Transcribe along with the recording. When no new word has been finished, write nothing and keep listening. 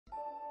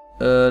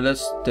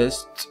Let's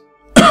test.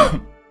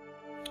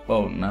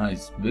 Oh,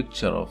 nice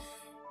picture of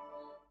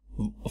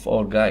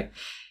our guy.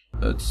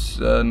 It's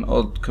an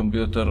old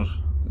computer,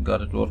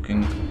 got it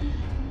working,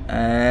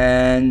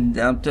 and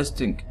I'm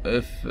testing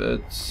if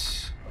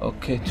it's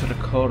okay to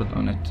record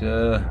on it.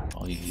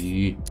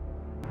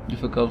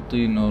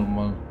 Difficulty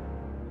normal.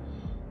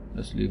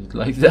 Let's leave it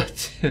like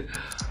that.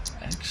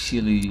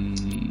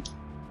 Actually,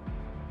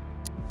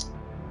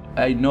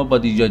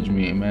 nobody judge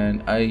me,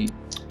 man. Okay,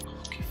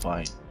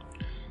 fine.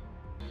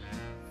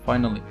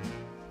 Finally.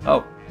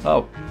 Oh,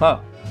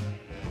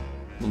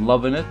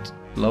 loving it.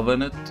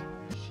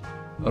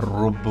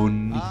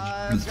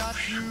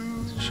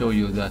 Show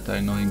you that I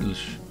know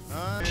English.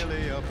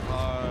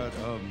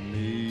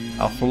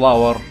 A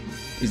flower.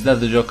 Is that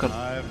the Joker?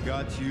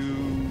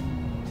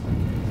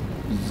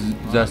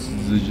 That's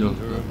the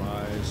Joker.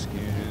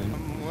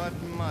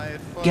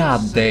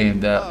 God damn,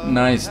 that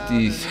nice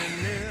teeth.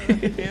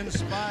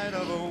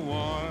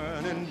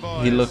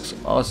 He looks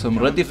awesome.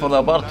 Ready for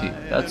the party,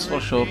 that's for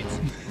sure.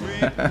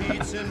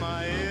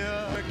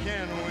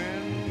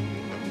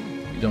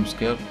 Jump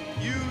scare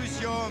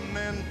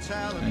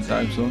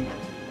anytime soon.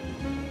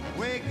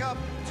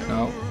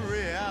 No.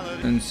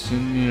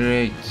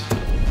 Incinerate.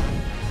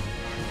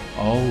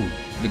 Oh,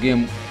 the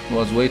game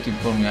was waiting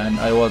for me and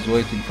I was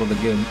waiting for the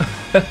game.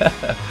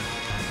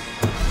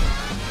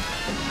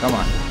 Come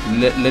on,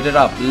 let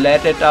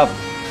it up,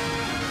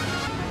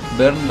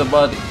 burn the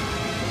body,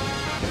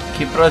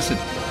 keep pressing.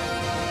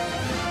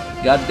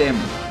 God damn,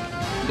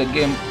 the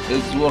game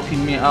is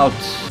working me out.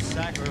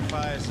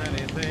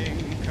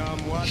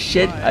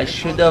 Shit, I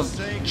should have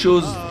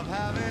choose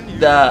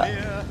the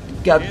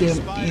goddamn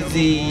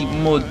easy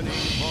mode.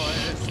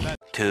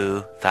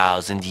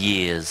 2,000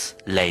 years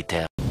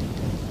later.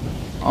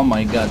 Oh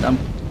my god, I'm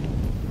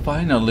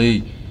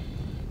finally.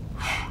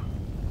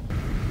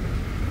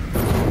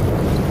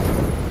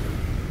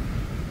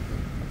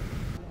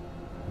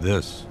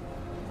 This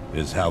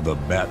is how the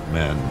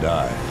Batman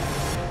died.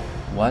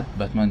 What?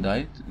 Batman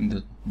died?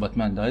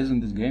 Batman dies in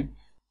this game?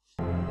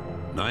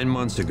 9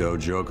 months ago,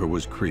 Joker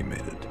was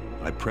cremated.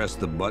 I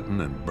pressed the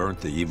button and burnt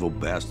the evil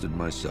bastard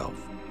myself.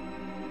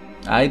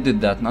 I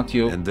did that, not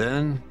you. And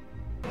then,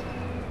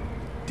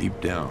 deep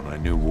down, I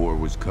knew war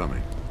was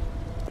coming.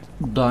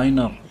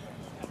 Diner.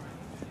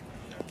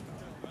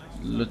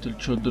 Little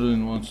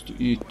children wants to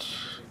eat.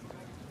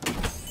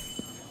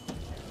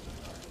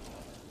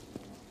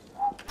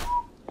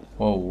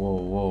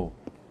 Whoa.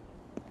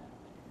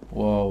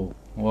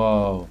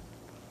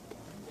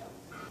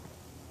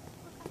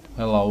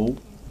 Hello.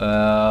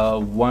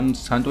 One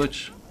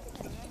sandwich.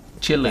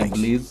 Chili, Thanks.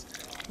 please.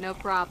 No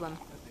problem.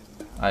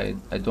 I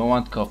don't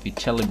want coffee.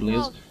 Chili,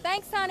 please. Oh,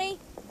 thanks, honey.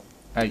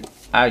 Hey.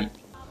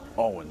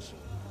 Owens,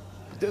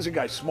 there's a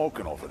guy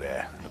smoking over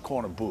there in the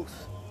corner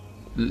booth.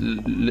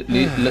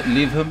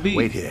 Leave him be.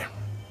 Wait here.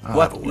 I'll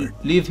What? have a word.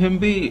 Leave him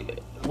be.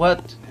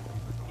 What?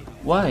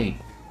 Why?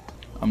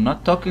 I'm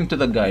not talking to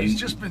the guy. He's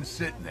just been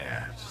sitting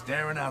there,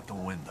 staring out the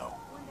window.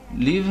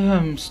 Leave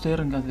him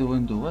staring at the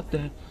window. What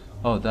the?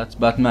 Oh, that's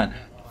Batman.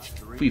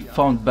 We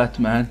found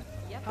Batman.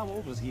 How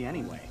old was he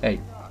anyway? Hey,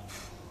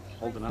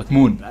 Old enough to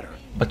be better.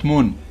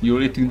 Batmoon,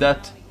 you're eating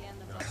that?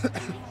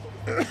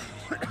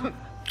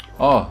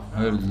 Oh,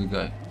 here's the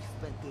guy.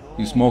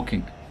 He's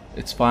smoking.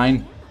 It's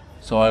fine.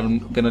 So I'm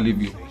gonna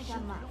leave you.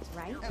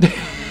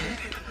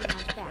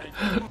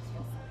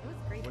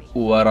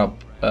 What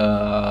up?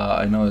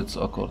 I know it's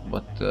awkward,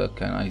 but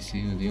can I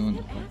see with you on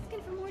the phone?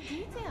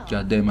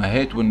 God damn, I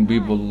hate when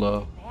people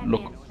look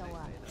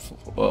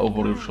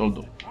over your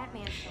shoulder.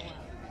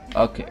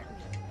 Okay,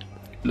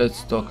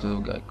 let's talk to the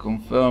guy.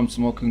 Confirm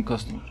smoking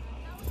customer.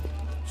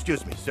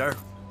 Excuse me, sir.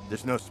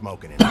 There's no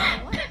smoking in here.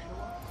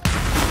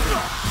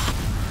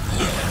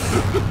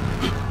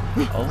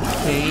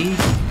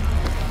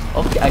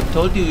 Okay, I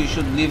told you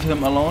should leave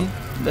him alone.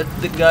 Let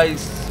the guy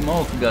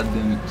smoke,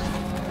 goddammit.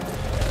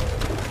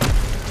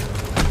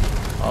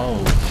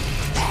 Oh,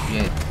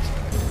 shit.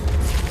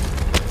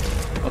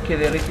 Okay,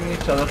 they're eating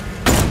each other.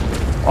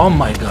 Oh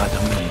my god,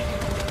 I'm bleeding.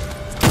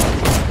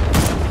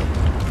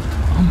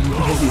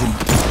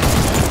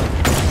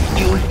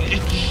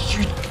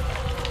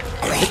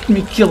 Let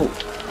me kill.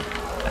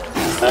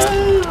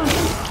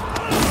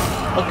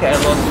 Okay, I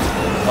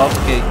lost.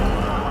 Okay.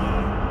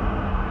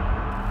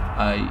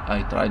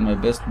 I tried my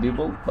best,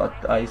 people, but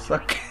I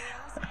suck.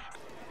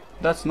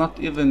 That's not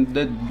even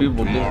dead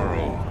people.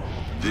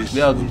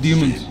 They are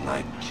demons.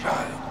 Like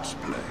child's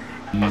play.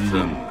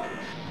 Arkham,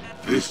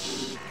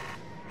 this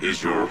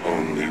is your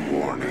only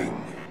warning.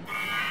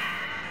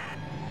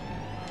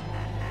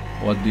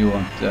 What do you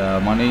want?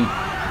 Money?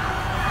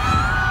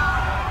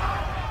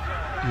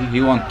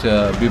 He want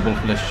people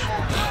flesh.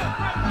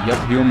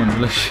 Yep, human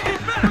flesh.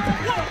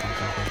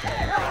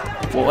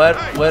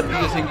 Where do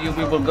you think you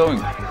people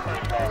going?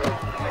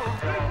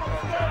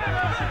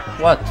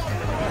 What?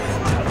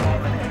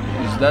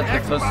 Is that the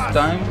first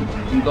time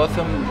in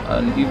Gotham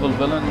an evil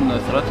villain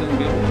threatening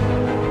people?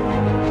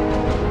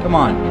 Come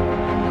on.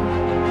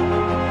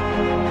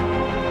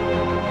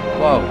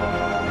 Wow.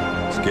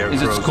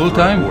 Is it school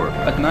time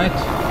at night?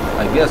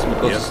 I guess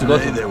because it's Yesterday,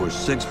 Gotham. there were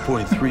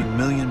 6.3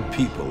 million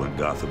people in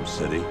Gotham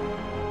City.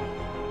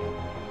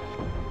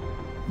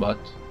 But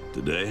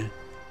Today,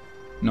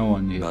 no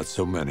one here. not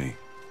so many.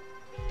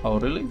 Oh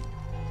really?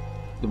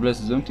 The place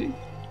is empty?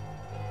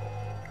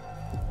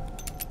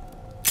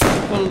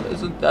 Well,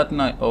 isn't that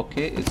nice?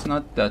 Okay, it's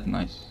not that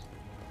nice.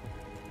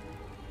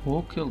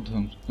 Who killed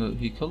him?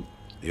 He killed?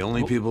 The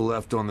only people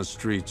left on the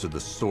streets are the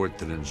sort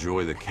that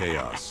enjoy the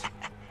chaos.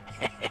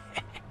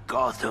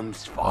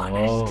 Gotham's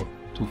finest. Oh,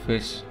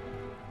 Two-Face.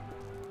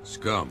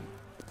 Scum.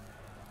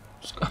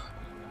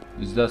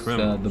 Is that the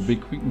Criminals.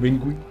 big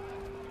penguin?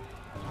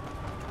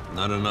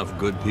 Not enough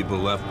good people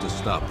left to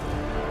stop them.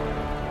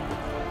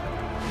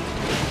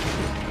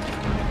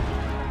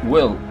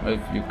 Well,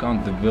 if you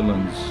count the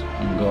villains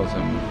in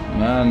Gotham,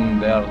 man,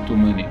 there are too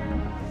many.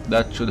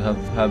 That should have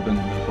happened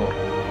before.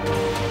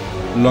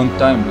 Long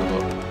time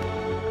before.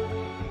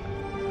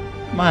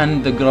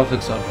 Man, the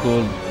graphics are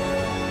cool.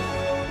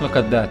 Look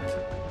at that.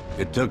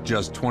 It took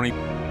just 20.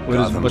 Where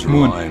is Gotham's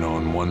Batmoon? relying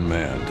on one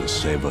man to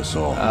save us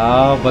all.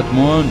 Ah,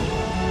 Batmoon.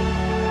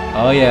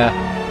 Oh yeah.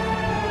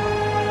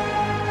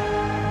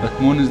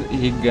 Batmoon is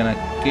he gonna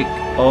kick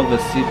all the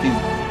cities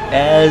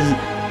as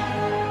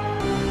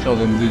show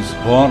them these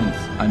horns.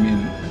 I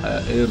mean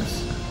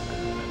ears.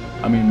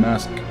 I mean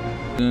mask.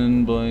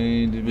 Then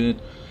by the bit.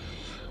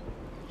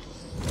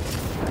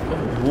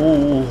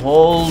 Oh,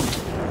 hold.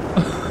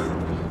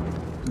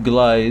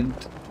 Glide.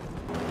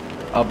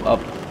 Up.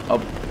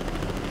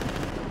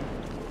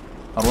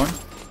 R1.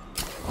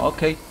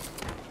 Okay.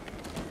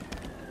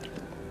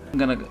 I'm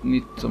gonna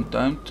need some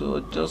time to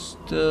adjust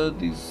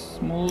these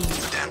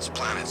moves. Dan's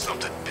planning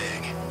something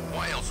big.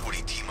 Why else would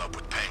he team up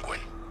with Penguin?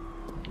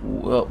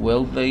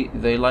 Well,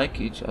 they like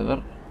each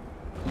other.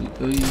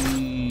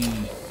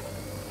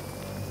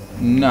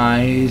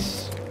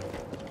 Nice.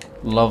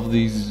 Love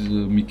these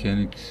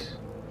mechanics.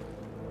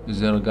 Is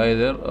there a guy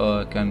there?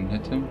 I can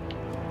hit him.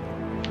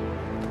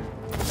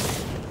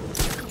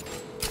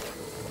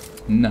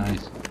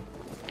 Nice.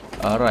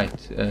 All right.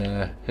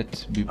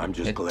 Hit. I'm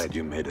just glad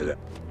you made it.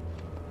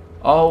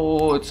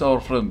 Oh, it's our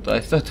friend.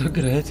 I thought I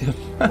could hit him.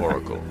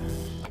 Oracle.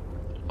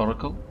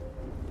 Oracle?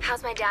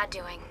 How's my dad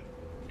doing?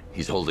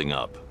 He's holding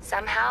up.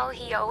 Somehow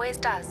he always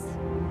does.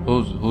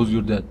 Who's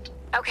your dad?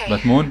 Okay.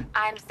 Batmoon?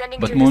 I'm sending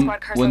through the Batmoon,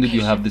 squad car's when did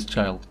you location. have this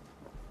child?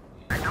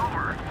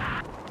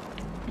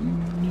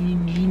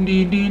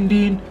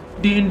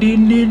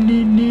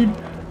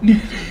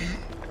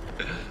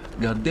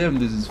 God damn,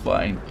 this is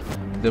fine.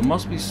 There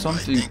must be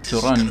something to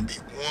run.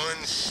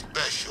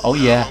 Oh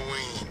yeah.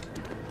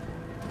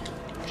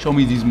 Show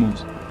me these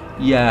moves.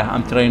 Yeah,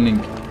 I'm training.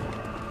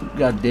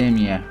 God damn,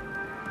 yeah.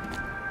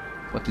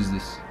 What is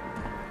this?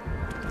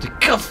 The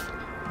cuff!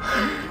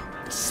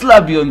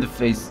 Slap you on the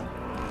face.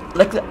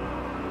 Like that.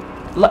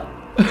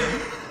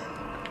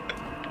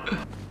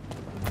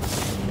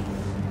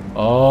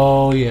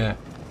 Oh yeah.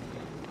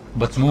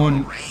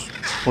 Batmoon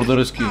for the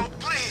rescue. No,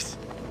 please.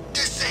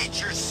 This ain't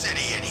your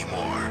city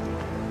anymore.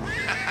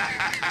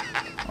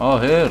 Oh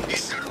here.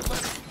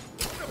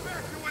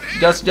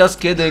 Just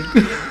kidding. I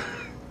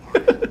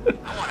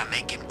want to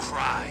make him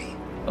cry.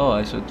 Oh,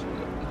 I should.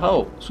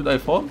 How should I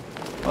fall?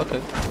 Okay.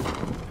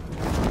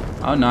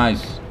 Oh,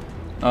 nice.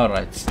 All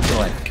right,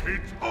 strike.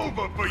 It's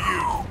over for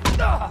you.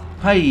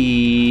 Hi.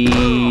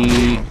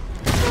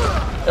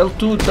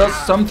 L2 does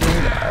something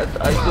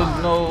I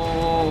don't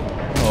know.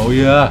 Oh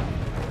yeah.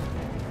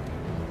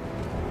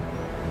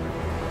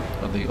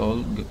 Are they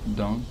all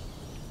down?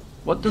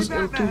 What does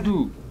L2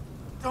 do?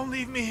 Don't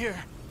leave me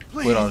here.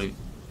 Please. Where are you?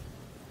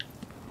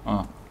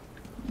 Oh.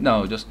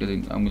 No, just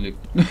kidding. I'm gonna.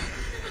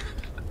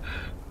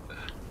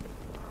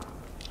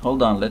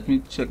 Hold on, let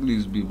me check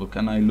these people.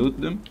 Can I loot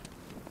them?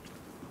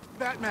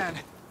 Batman,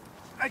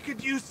 I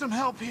could use some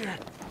help here.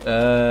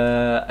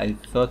 I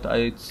thought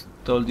I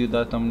told you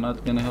that I'm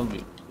not gonna help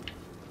you.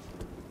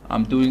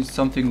 I'm doing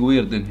something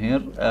weird in here.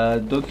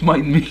 Don't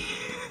mind me.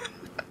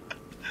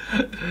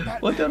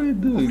 What are you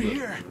doing? Over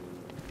here.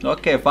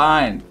 Okay,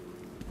 fine.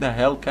 The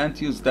hell, can't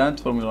you stand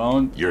for your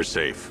own? You're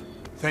safe.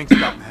 Thanks,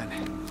 Batman.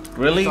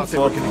 Really? Thought they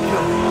were gonna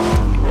kill me.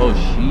 Oh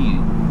shit.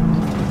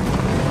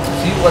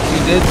 See what you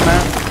did,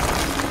 man?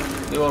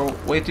 They were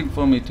waiting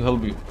for me to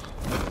help you.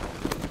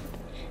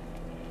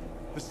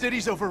 The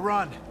city's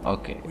overrun.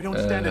 Okay. We don't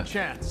stand a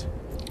chance.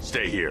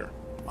 Stay here.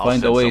 I'll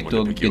Find a send way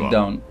someone to pick you get up.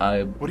 down. I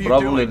are you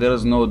probably doing? there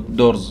is no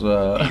doors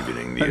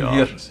Evening the here.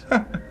 odds.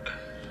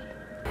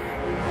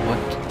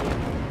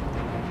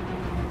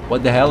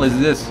 What the hell is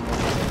this?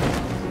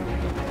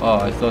 Oh,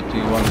 I thought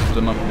you wanted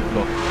to knock the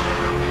floor.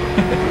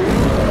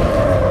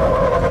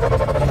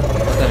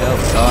 What the hell?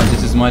 Ah,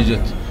 this is my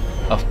jet.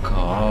 Of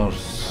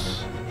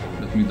course.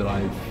 Let me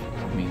drive.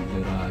 Let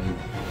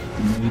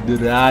me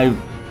drive.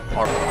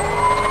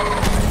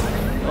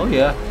 Oh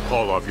yeah.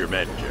 Call off your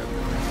men, Jim.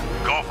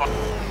 Go for.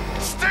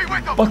 Stay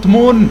with them.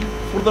 Batmoon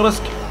for the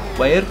rescue.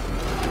 Where?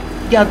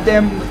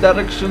 Goddamn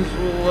directions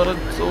weren't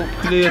so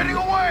clear. Getting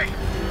away.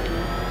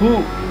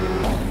 Who?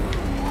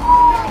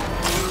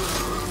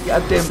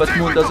 Goddamn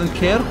Batmoon doesn't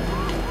care.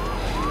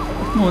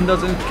 Batmoon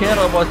doesn't care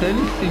about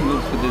anything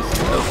of this.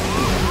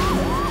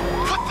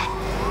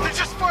 They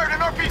just fired an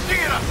RPG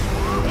at us!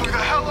 Who the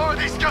hell are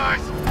these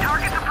guys?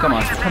 Come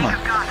on, come on.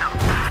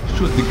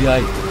 Shoot the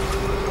guy.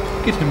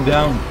 Get him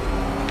down.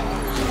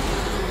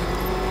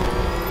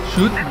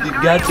 Shoot the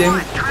goddamn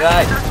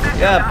guy.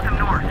 Yeah.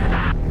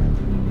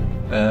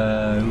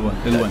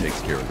 That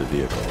takes care of the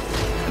vehicle.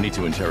 I need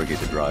to interrogate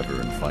the driver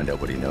and find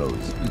out what he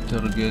knows.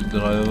 Interrogate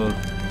driver.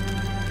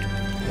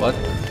 What?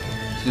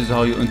 This is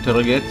how you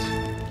interrogate?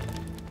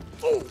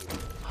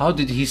 How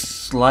did he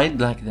slide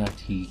like that?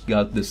 He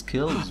got the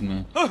skills,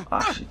 man.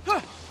 Ah, shit.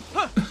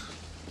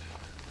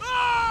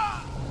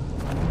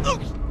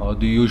 How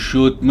do you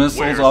shoot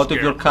missiles out of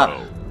your car?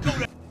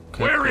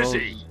 Where is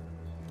he?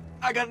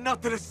 I got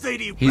nothing to say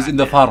to you. He's in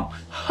the farm.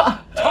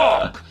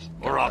 Talk!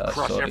 Or I'll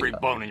crush sorry. every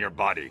bone in your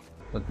body.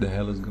 What the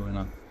hell is going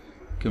on?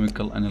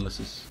 Chemical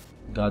analysis.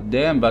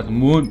 Goddamn,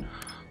 Batmoon.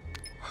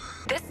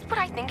 This is what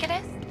I think it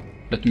is?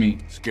 Let me.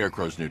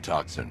 Scarecrow's new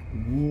toxin.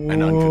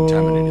 An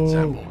uncontaminated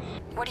sample.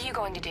 What are you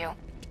going to do?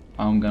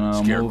 I'm gonna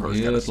move Scarecrow's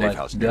got here a safe like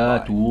house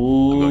that. nearby.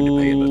 I'm going to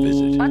pay him a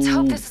visit. Let's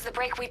hope this is the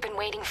break we've been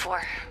waiting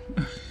for.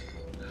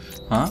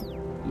 Huh?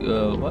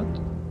 What?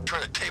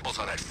 Turn the tables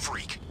on that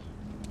freak.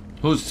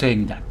 Who's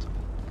saying that?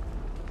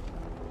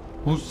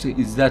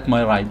 Is that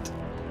my right?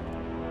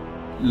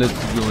 Let's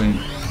go in.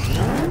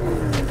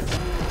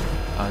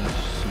 I'm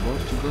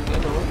supposed to go the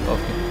other way?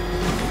 Okay.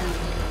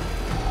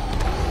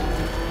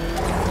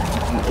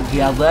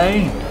 The other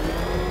way?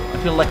 I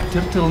feel like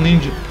Turtle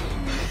Ninja.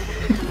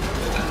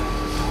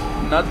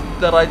 Not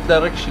the right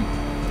direction.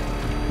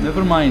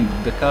 Never mind,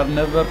 the car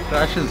never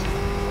crashes.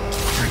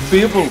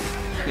 People!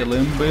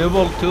 Killing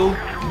people too.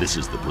 This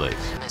is the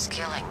place. Is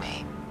killing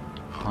me.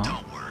 Oh,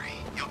 don't worry.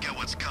 You'll get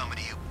what's coming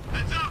to you.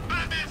 Heads up,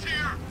 Batman's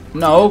here!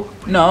 No,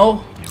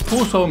 no.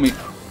 Who saw me?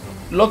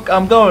 Look,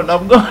 I'm going.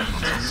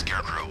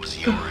 Scarecrow was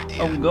your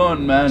idea. I'm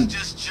going, man.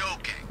 Just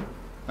joking.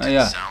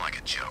 Yeah. Sound like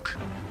a joke.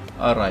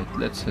 Alright,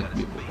 let's hit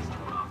people.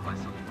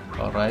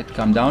 Alright,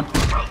 calm down.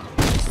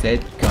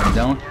 Said, calm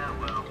down.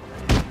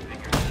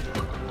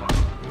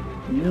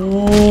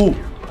 Whoa!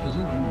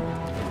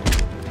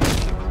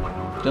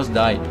 Just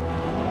died.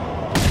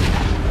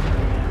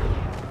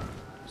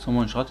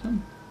 Someone shot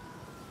him?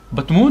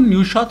 Batmoon,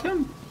 you shot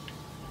him?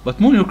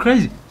 Batmoon, you're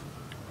crazy.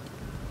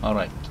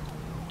 Alright.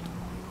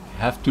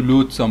 Have to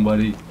loot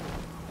somebody.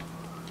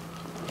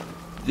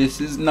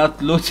 This is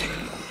not looting.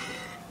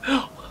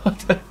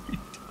 What are we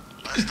doing?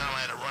 Last time I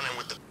had a run-in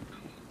with the...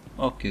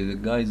 Okay, the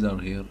guys are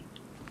here.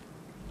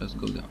 Let's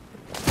go down.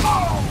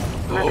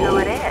 Look who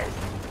it is.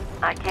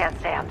 I can't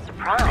say I'm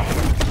surprised.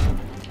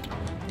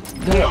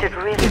 The You should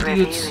really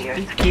idiots, review your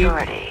they keep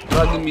security.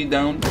 dragging me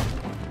down.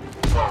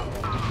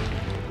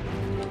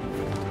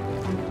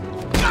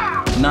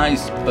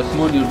 Nice,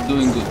 Batmoon, you're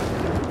doing good.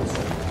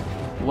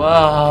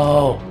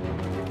 Wow.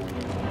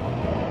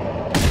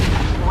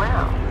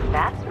 Well,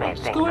 that's made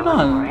What's things going a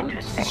little more on?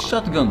 interesting.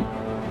 Shotgun.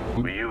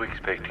 Were you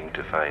expecting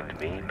to find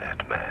me,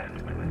 Batman?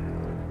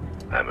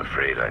 I'm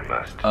afraid I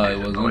must I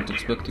wasn't disappoint you.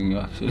 expecting you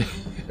actually.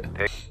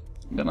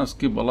 I'm gonna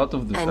skip a lot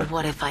of this. And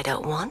what if I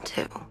don't want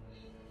to?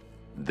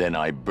 Then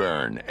I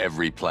burn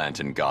every plant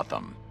in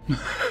Gotham.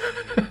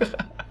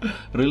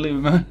 Really,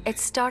 man? It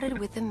started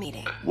with a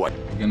meeting. What?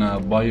 I'm gonna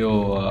buy you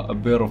a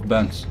pair of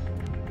pants.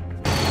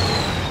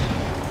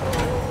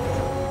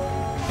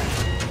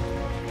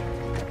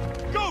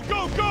 Go,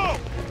 go, go!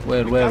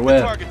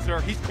 Where? Target,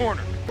 sir. He's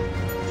cornered.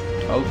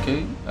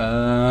 Okay.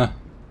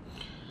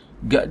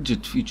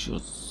 Gadget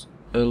features.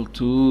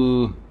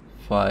 L2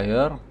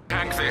 fire.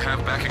 Tank they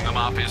have backing them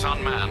up is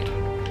unmanned.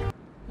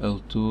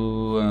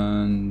 L2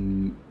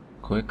 and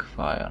quick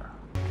fire.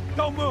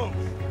 Don't move!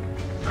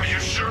 Are you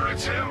sure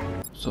it's him?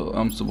 So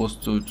I'm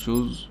supposed to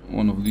choose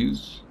one of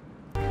these.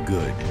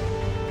 Good.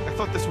 I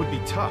thought this would be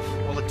tough.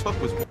 All it took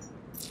was...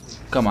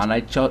 Come on, I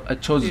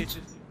chose it.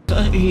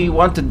 He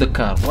wanted the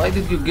car. Why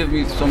did you give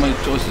me so many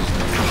choices?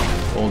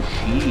 Oh,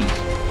 cheese.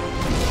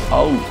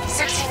 Oh,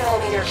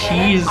 16mm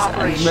cheese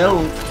and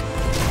milk.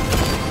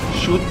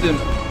 Shoot them.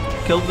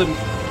 Kill them.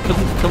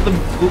 Kill them.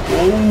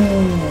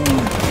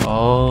 Oh.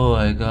 Oh,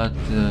 I got...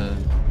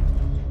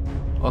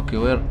 Okay,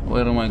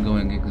 where am I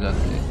going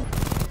exactly?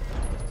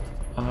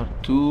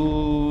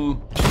 R2...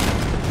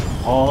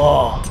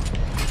 Oh!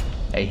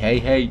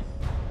 Hey!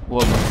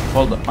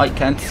 Hold on, I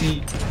can't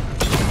see.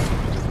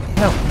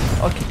 Hell,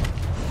 okay.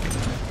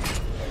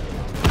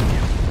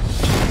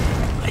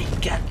 I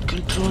can't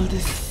control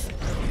this.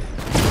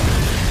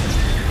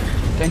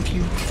 Thank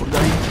you for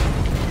dying.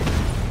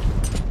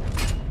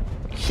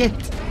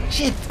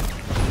 Shit!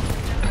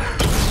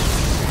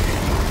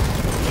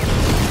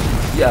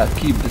 Yeah,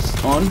 keep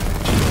this on.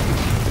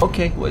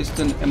 Okay,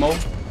 wasting ammo.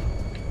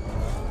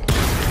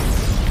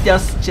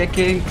 Just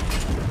checking.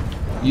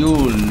 You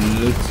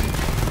little...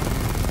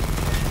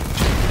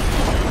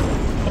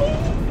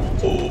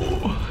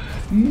 Oh,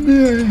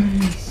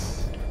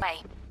 nice.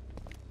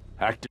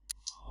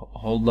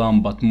 Hold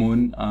on,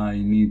 Batmoon. I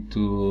need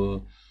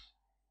to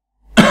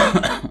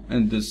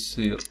end this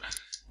here.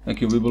 Thank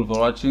you people for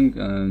watching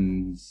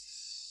and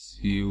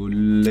see you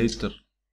later.